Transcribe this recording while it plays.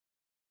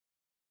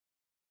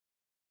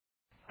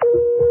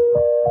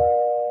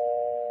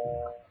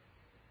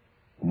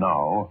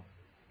now,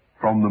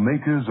 from the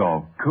makers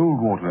of Cold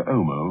Water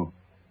Omo...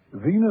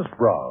 Venus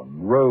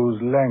Brown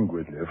rose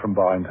languidly from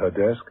behind her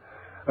desk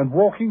and,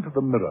 walking to the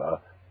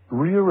mirror,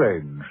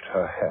 rearranged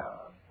her hair.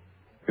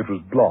 It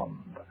was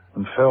blonde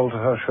and fell to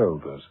her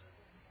shoulders.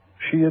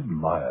 She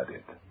admired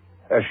it,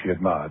 as she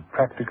admired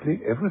practically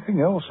everything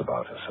else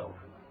about herself.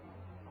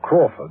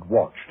 Crawford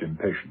watched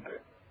impatiently.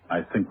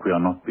 I think we are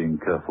not being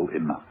careful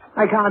enough.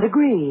 I can't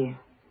agree.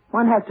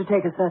 One has to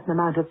take a certain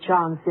amount of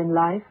chance in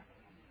life.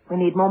 We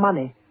need more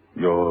money.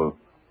 You're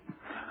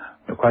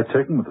quite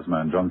taken with this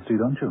man, John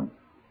Steed, aren't you?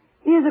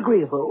 He is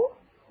agreeable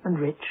and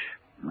rich.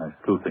 I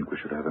still think we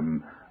should have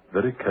him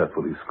very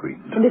carefully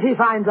screened. And if he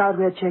finds out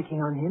we're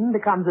checking on him,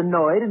 becomes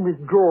annoyed and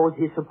withdraws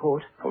his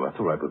support. Oh, that's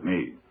all right with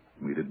me.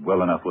 We did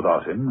well enough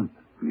without him.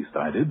 At least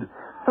I did.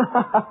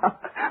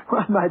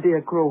 Well, my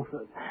dear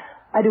Crawford,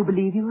 I do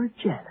believe you were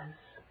jealous.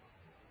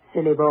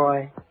 Silly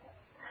boy.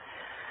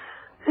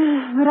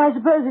 But I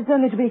suppose it's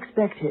only to be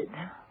expected.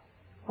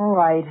 All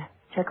right,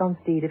 check on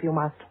Steed if you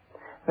must.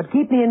 But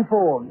keep me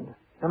informed.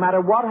 No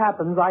matter what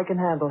happens, I can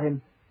handle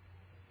him.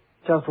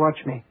 Just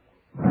watch me.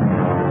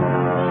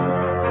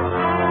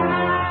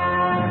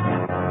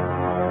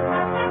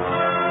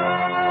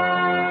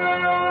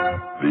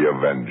 The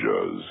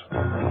Avengers.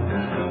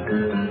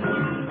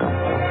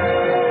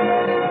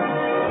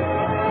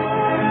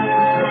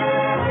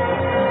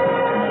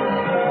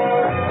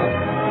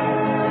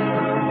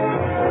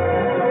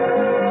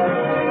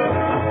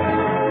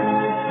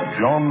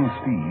 John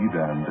Steed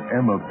and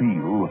Emma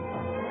Peel,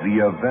 The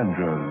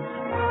Avengers.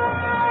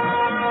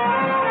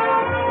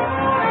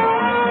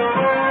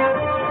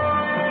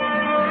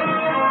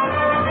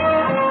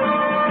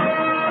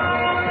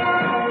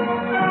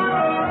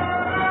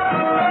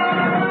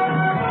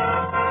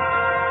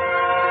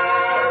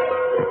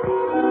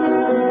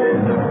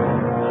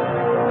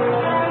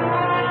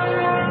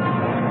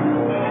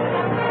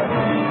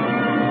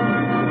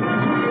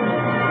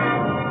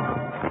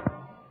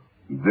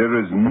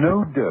 There is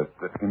no dirt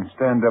that can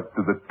stand up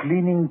to the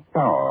cleaning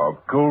power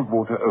of Cold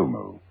Water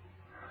Omo.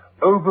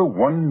 Over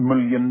 1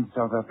 million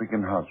South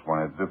African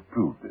housewives have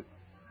proved it.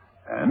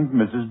 And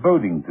Mrs.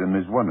 Bodington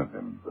is one of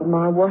them.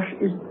 My wash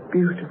is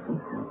beautiful,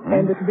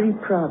 and I'm very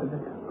proud of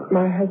it.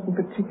 My husband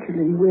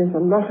particularly wears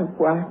a lot of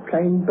white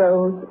plain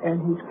bows,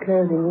 and his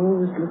clothing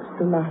always looks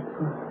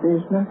delightful.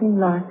 There's nothing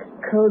like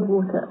Cold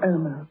Water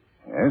Omo.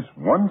 Yes,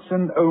 once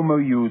an Omo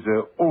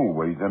user,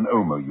 always an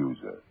Omo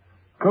user.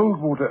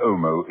 Cold Water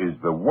Omo is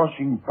the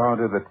washing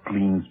powder that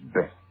cleans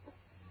best.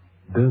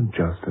 Don't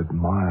just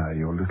admire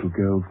your little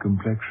girl's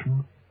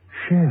complexion.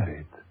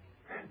 Share it.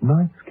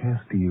 Knight's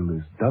Castile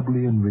is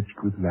doubly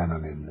enriched with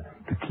lanolin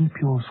to keep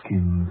your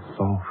skin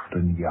soft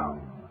and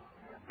young.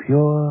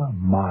 Pure,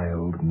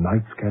 mild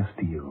Knight's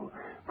Castile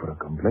for a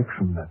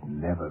complexion that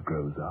never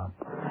grows up.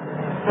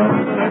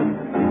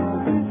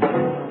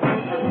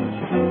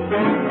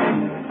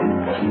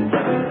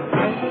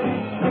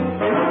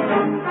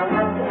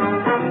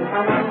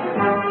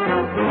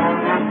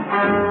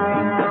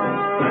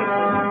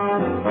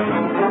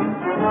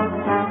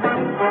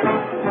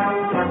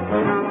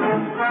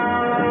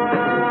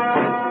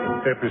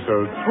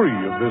 Episode 3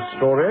 of this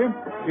story,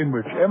 in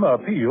which Emma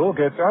Peel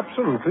gets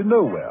absolutely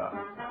nowhere.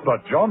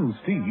 But John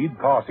Steed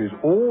passes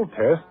all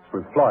tests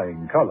with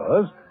flying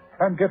colours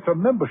and gets a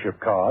membership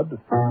card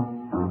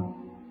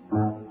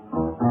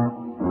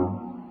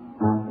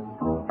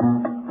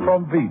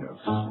from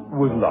Venus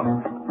with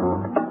love.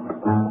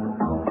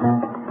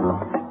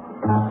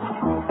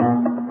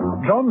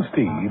 John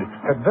Steed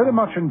had very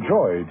much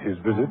enjoyed his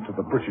visit to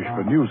the British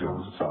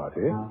Venusian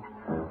Society.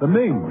 The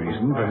main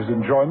reason for his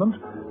enjoyment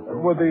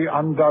were the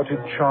undoubted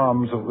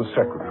charms of the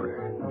secretary,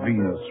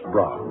 Venus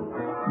Brown.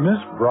 Miss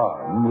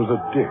Brown was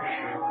a dish,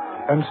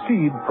 and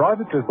Steed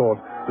privately thought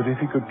that if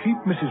he could keep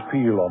Mrs.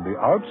 Peel on the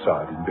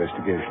outside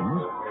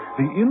investigations,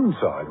 the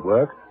inside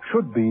work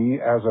should be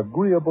as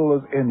agreeable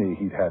as any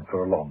he'd had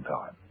for a long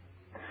time.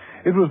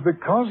 It was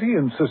because he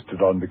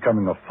insisted on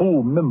becoming a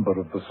full member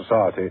of the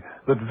society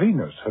that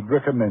Venus had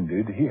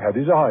recommended he had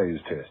his eyes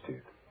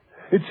tested.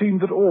 It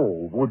seemed that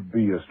all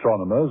would-be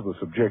astronomers were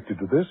subjected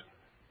to this.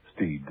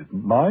 Steed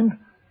didn't mind.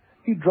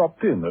 He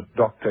dropped in at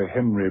Dr.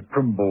 Henry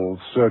Primble's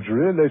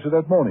surgery later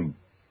that morning,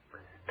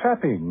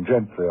 tapping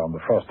gently on the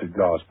frosted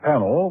glass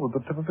panel with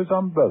the tip of his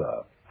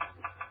umbrella.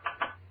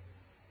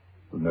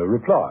 With no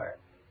reply.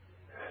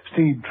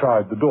 Steed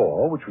tried the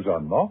door, which was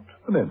unlocked,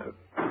 and entered.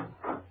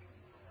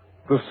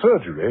 The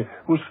surgery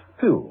was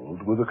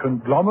filled with a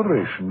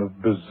conglomeration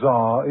of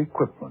bizarre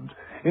equipment,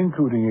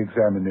 including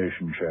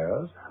examination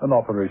chairs, an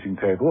operating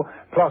table,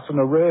 plus an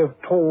array of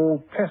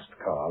tall test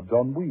cards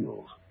on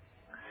wheels.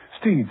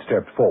 Steed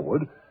stepped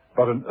forward,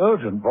 but an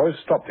urgent voice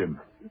stopped him.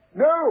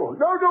 No,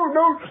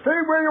 stay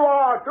where you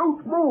are.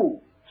 Don't move.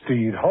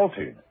 Steed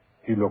halted.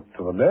 He looked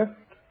to the left,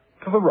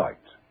 to the right,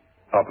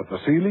 up at the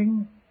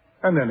ceiling,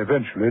 and then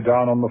eventually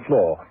down on the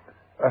floor.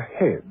 A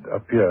head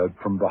appeared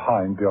from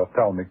behind the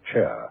ophthalmic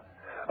chair,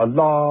 a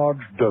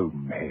large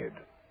dome head.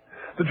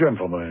 The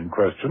gentleman in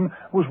question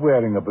was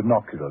wearing a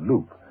binocular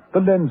loupe,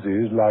 the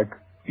lenses like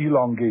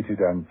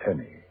elongated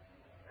antennae.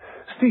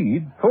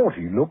 Steed thought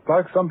he looked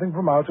like something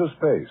from outer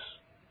space.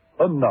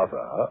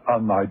 Another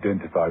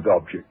unidentified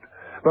object.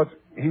 But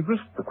he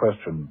risked the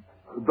question.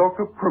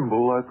 Dr.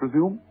 Primble, I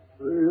presume?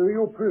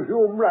 You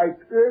presume right.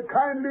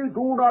 Kindly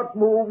do not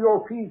move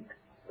your feet.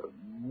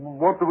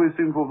 What do we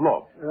seem to have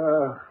lost?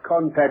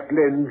 Contact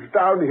lens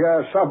down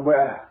here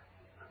somewhere.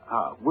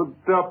 Would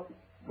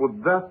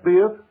that be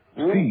it?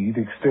 Steed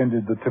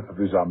extended the tip of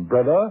his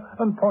umbrella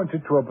and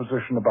pointed to a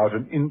position about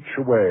an inch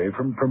away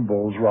from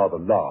Primble's rather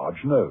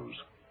large nose.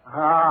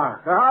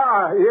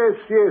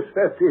 Yes,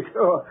 that's it.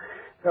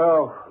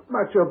 Oh,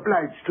 much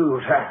obliged to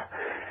you, sir.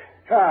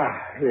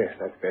 Yes,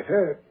 that's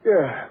better.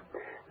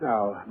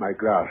 Now, my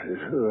glasses.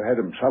 Had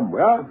them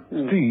somewhere.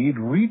 Steed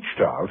reached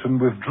out and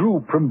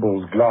withdrew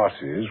Primble's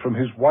glasses from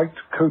his white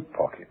coat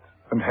pocket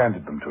and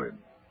handed them to him.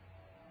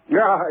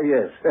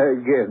 Yes,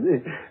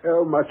 again.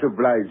 Much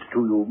obliged to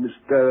you,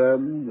 Mr.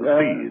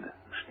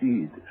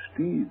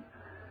 Steed.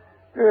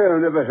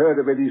 I've never heard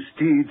of any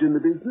Steeds in the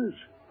business.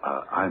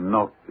 I'm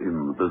not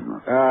in the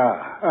business.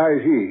 I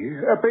see.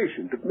 A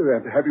patient.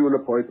 Have you an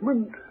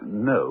appointment?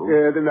 No.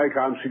 Then I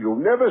can't see you.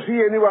 Never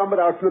see anyone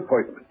without an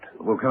appointment.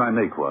 Well, can I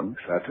make one?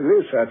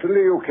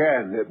 Certainly you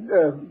can.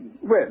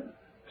 When?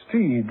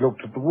 Steed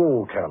looked at the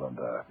wall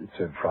calendar. It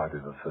said Friday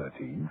the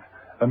 13th.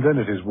 And then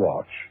at his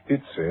watch,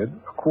 it said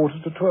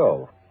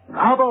 11:45.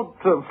 How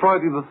about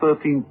Friday the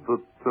 13th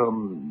at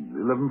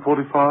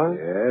 11:45?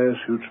 Yes,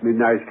 suits me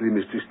nicely,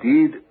 Mr.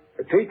 Steed.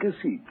 Take a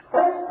seat.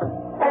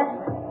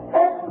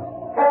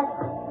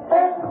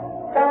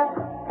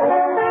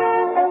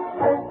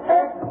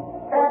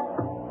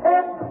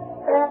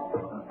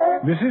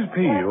 Mrs.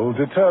 Peel,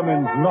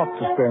 determined not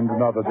to spend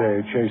another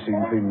day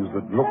chasing things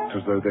that looked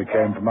as though they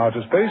came from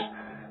outer space,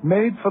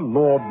 made for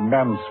Lord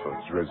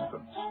Mansford's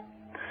residence.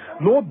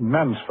 Lord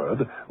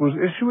Mansford was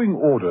issuing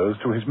orders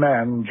to his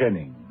man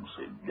Jennings.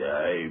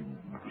 I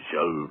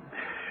shall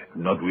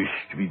not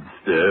wish to be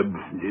disturbed,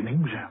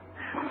 Jennings.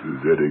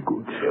 Very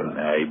good, sir.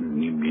 I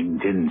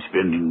intend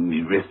spending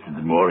the rest of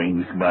the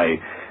mornings my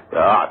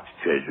art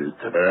treasures.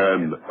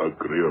 An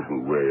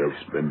agreeable way of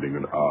spending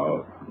an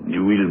hour.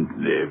 You will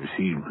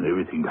receive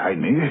everything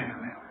behind me?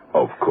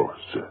 Of course,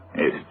 sir.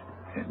 Yes.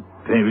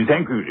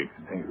 Thank you, Dick.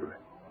 Thank you.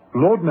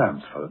 Lord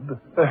Mansford,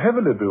 a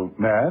heavily built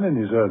man in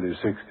his early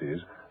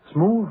 60s,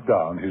 smoothed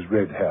down his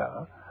red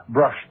hair,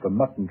 brushed the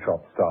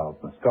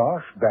mutton-chop-styled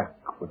moustache back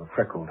with a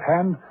freckled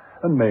hand,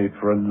 and made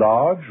for a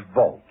large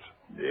vault.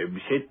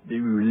 Set the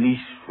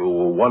release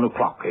for 1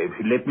 o'clock. If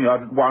you let me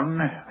out at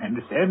 1,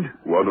 understand?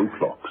 1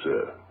 o'clock,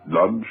 sir.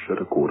 Lunch at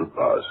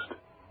 1:15.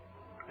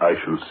 I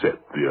shall set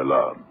the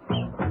alarms.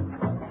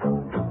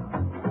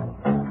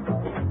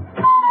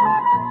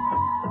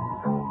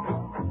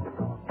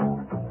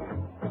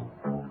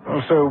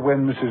 So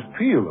when Mrs.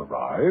 Peel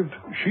arrived,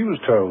 she was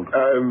told,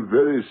 I'm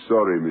very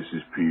sorry,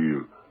 Mrs.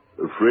 Peel.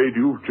 Afraid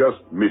you've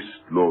just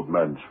missed Lord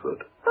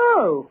Mansford.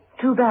 Oh,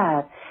 too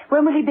bad.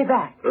 When will he be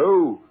back?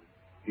 Oh,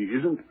 he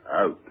isn't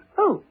out.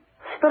 Oh,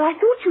 but I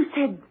thought you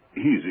said...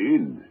 He's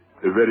in.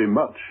 Very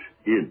much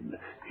in.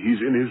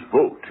 He's in his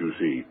vault, you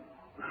see.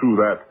 Through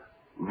that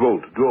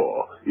vault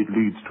door, it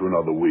leads to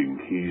another wing.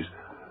 He's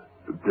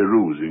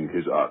perusing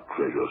his art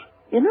treasures.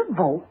 In a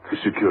vault?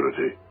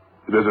 Security.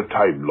 There's a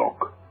time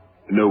lock.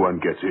 No one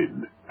gets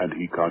in, and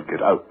he can't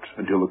get out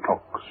until the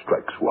clock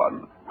strikes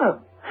 1. Oh,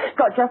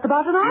 got just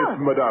about an hour.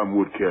 If Madame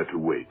would care to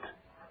wait.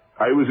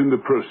 I was in the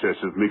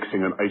process of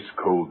mixing an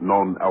ice-cold,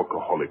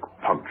 non-alcoholic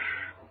punch.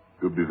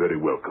 You'd be very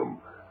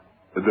welcome.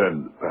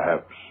 Then,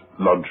 perhaps,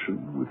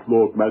 luncheon with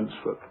Lord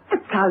Mansford.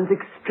 It sounds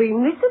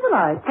extremely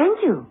civilized.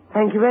 Thank you.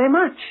 Thank you very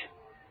much.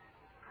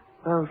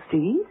 Well,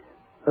 Steve,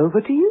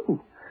 over to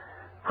you.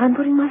 I'm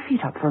putting my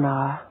feet up for an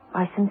hour.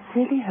 I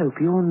sincerely hope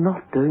you're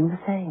not doing the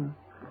same.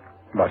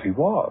 but he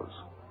was,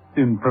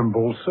 in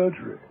Primble's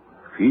surgery.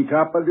 Feet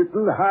up a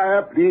little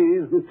higher,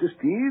 please, Mr.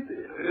 Steed.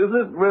 Is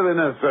it really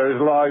necessary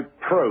to lie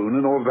prone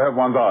in order to have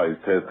one's eyes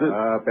tested?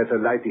 Better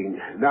lighting.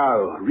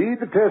 Now, read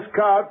the test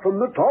card from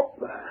the top.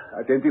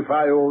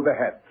 Identify all the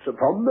hats.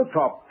 From the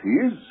top,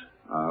 please.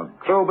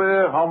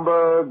 Trilby,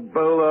 Homburg,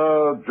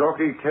 bowler,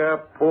 jockey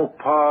cap, pork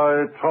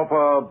pie,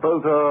 topper,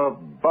 bolter,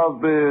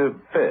 Busby,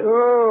 Fed.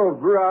 Oh,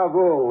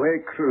 bravo.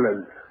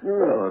 Excellent.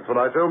 Well, that's what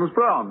I told Miss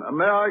Brown.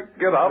 May I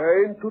get up?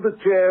 Into the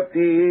chair,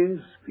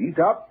 please. Feet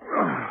up.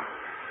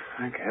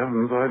 Thank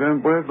heavens I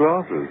don't wear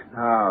glasses.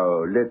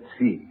 Now, let's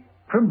see.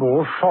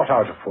 Primble shot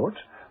out a foot,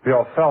 the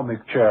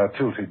ophthalmic chair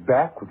tilted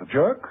back with a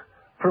jerk.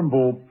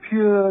 Primble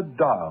peered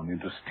down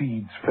into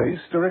Steed's face,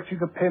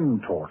 directing a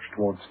pen torch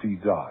towards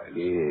Steed's eyes.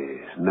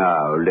 Yes,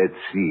 now, let's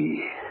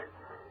see.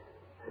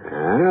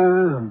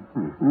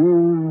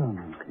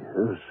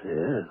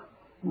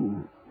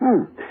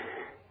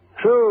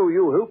 So,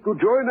 you hope to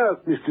join us,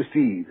 Mr.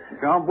 Steed?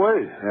 Can't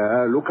wait.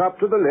 Look up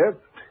to the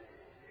left.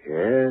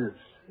 Yes.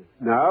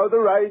 Now the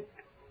right.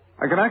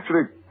 I can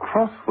actually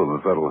cross them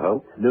if that'll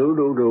help.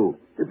 No.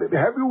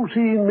 Have you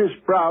seen Miss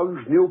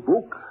Brown's new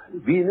book,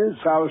 Venus,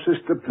 our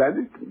sister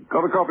planet.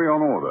 Got a copy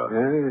on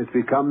order. It's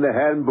become the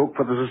handbook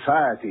for the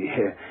society.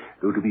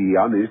 Though, to be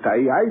honest,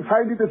 I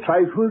find it a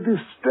trifle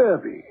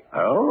disturbing.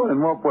 Oh,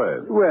 in what way?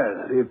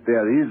 Well, if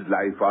there is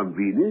life on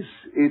Venus,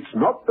 it's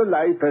not the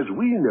life as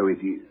we know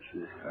it is.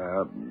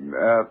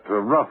 At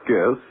a rough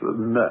guess,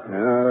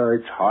 no.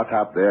 It's hot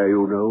up there,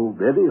 you know.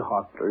 Very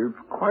hot. It's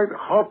quite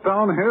hot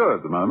down here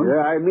at the moment.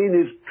 I mean,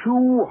 it's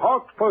too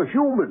hot for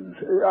humans.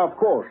 Of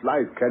course,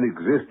 life can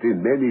exist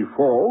in many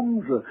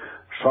forms,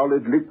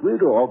 solid,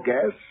 liquid, or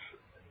gas.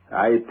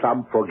 I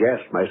plump for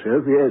gas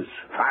myself, yes,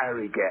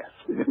 fiery gas.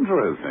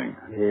 Interesting.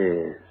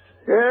 Yes.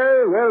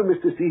 Well,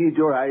 Mr. Steed,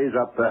 your eyes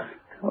are perfect.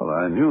 Well,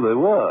 I knew they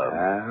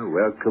were.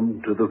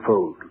 Welcome to the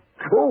fold.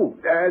 Oh,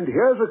 and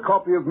here's a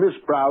copy of Miss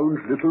Brown's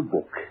little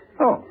book.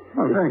 Oh,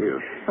 thank you.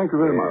 Thank you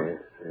very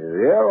much.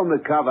 There on the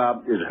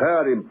cover is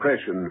her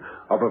impression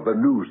of a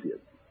Venusian.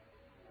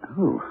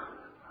 Oh,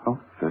 how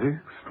very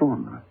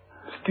extraordinary.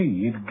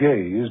 Steed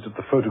gazed at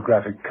the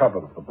photographic cover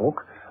of the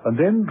book and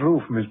then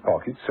drew from his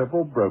pocket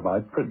several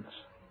bromide prints.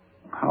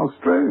 How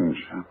strange.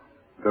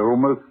 They're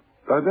almost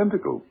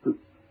identical.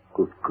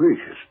 Good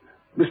gracious.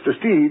 Mr.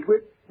 Steed,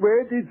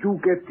 where did you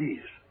get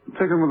these?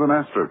 Taken with an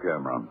astro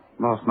camera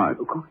last night.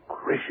 Good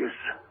gracious.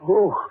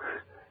 Oh,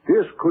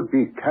 this could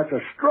be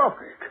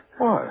catastrophic.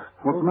 Why?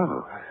 What's the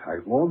matter? I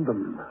warned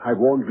them. I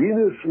warned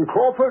Venus and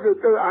Crawford.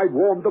 I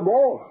warned them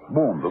all.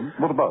 Warned them?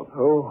 What about?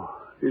 Oh,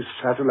 this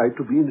satellite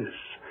to Venus.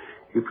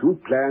 If you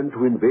plan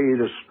to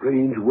invade a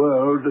strange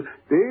world,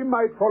 they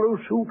might follow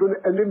suit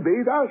and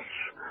invade us.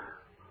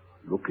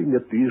 Looking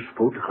at these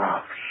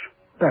photographs,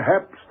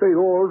 perhaps they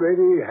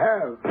already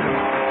have.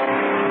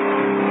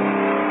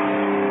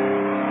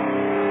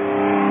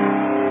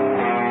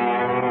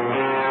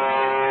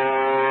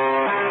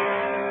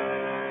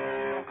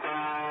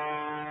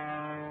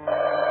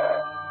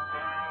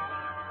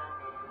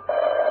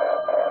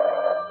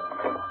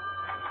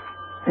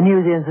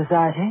 Venusian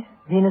Society.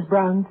 Venus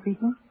Brown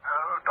speaking.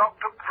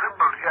 Dr.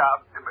 Primble here.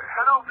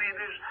 Hello,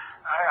 Venus.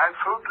 I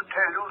phoned to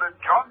tell you that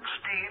John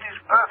Steed is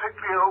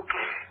perfectly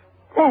okay.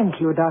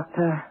 Thank you,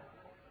 Doctor.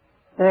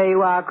 There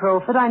you are,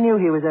 Crawford. I knew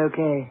he was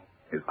okay.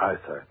 His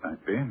eyesight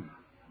might be.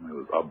 There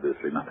was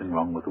obviously nothing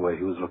wrong with the way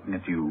he was looking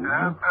at you.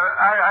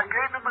 I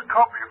gave him a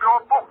copy of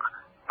your book,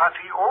 but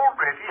he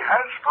already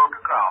has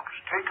photographs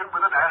taken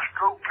with an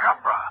astro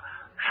camera.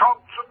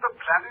 Shots of the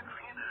planet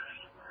Venus.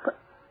 But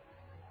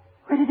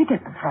where did he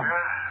get them from?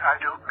 I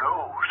don't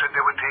know. Said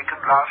they were taken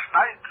last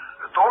night.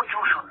 Thought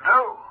you should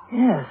know.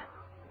 Yes.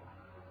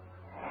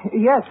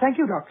 Yes, thank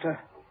you, Doctor.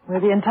 We'll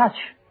be in touch.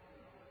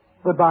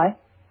 Goodbye.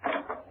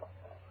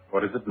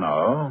 What is it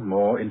now?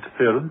 More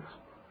interference?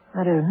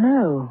 I don't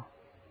know.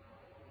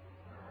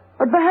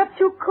 But perhaps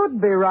you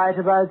could be right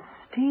about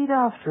Steed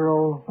after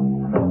all.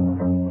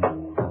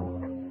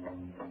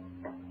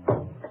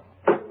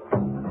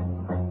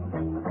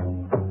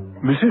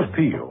 Mrs.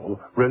 Peel,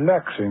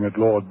 relaxing at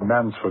Lord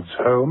Mansford's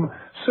home,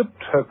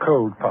 sipped her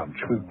cold punch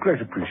with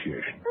great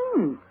appreciation.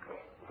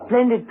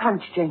 Splendid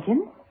punch,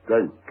 Jenkins.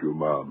 Thank you,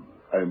 ma'am.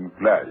 I'm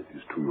glad it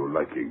is to your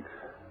liking.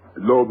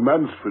 Lord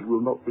Mansford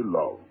will not be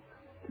long.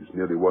 It is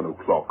nearly 1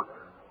 o'clock.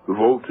 The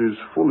vault is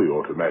fully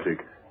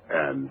automatic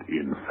and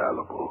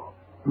infallible.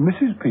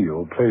 Mrs.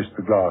 Peel placed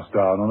the glass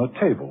down on a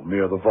table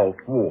near the vault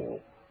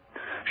wall.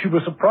 She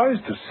was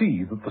surprised to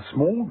see that the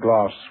small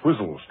glass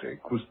swizzle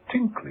stick was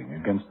tinkling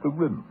against the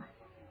rim.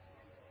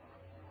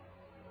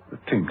 The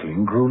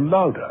tinkling grew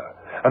louder,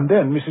 and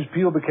then Mrs.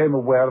 Peel became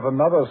aware of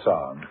another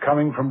sound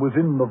coming from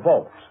within the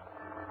vault.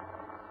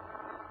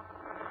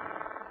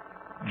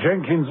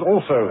 Jenkins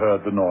also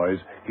heard the noise.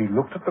 He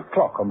looked at the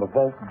clock on the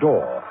vault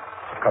door.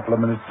 A couple of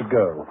minutes to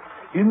go.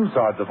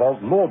 Inside the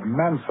vault, Lord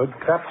Mansford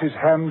clapped his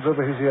hands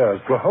over his ears.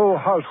 The whole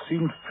house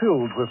seemed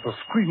filled with the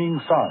screaming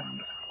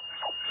sound.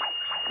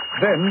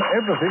 Then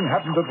everything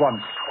happened at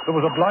once. There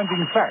was a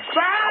blinding flash.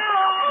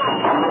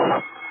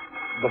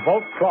 The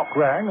vault clock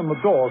rang and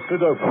the door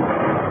stood open.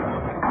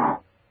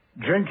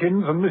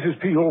 Jenkins and Mrs.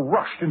 Peel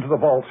rushed into the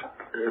vault.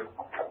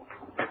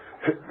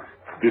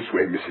 This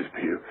way, Mrs.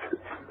 Peel.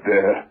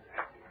 There.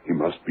 He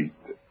must be.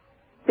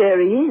 There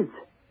he is.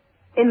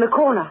 In the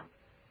corner.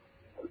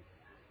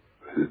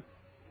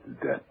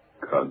 That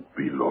can't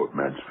be Lord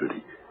Mansford.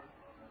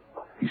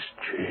 He's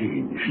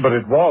changed. But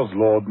it was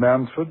Lord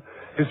Mansford.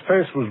 His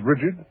face was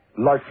rigid,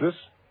 lifeless,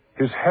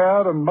 his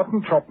hair and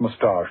mutton chop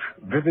moustache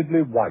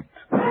vividly white.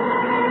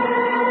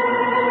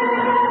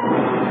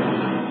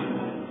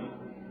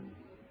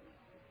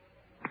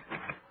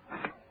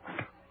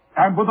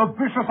 And with a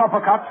vicious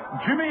uppercut,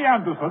 Jimmy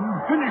Anderson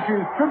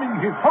finishes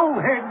trimming his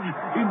whole head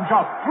in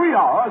just 3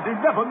 hours,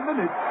 11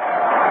 minutes.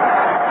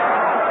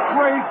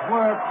 Great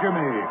work,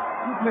 Jimmy.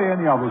 You play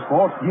any other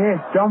sport?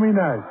 Yes,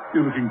 dominoes.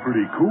 You're looking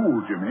pretty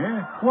cool,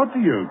 Jimmy. What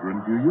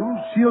deodorant do you use?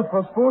 Shield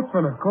for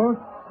sportsmen, of course.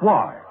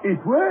 Why?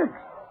 It works.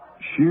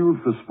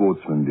 Shield for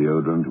Sportsman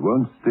deodorant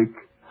won't stick,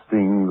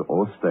 sting,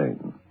 or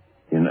stain.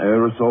 In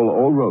aerosol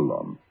or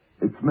roll-on,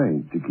 it's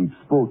made to keep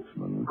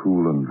sportsmen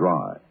cool and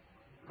dry.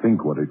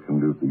 Think what it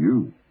can do for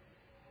you.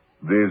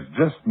 There's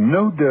just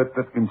no dirt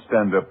that can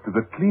stand up to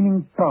the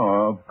cleaning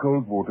power of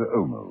cold water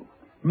Omo.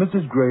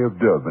 Mrs. Gray of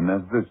Durban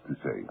has this to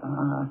say.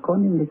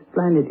 Conan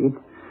explained it.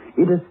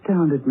 It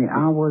astounded me.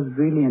 I was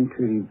really and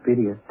truly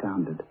very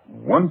astounded.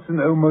 Once an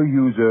Omo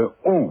user,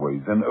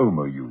 always an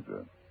Omo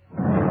user.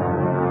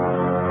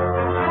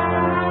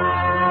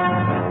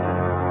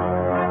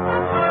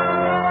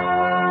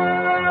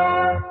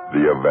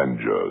 The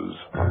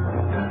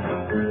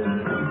Avengers.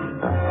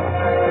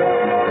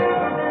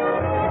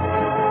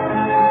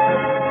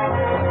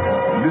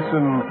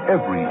 Listen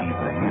every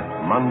evening,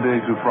 Monday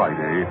to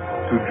Friday,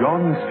 to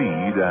John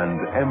Steed and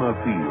Emma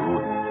Peel,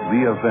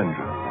 The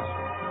Avengers.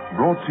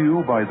 Brought to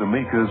you by the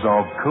makers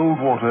of Cold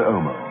Water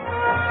Omo.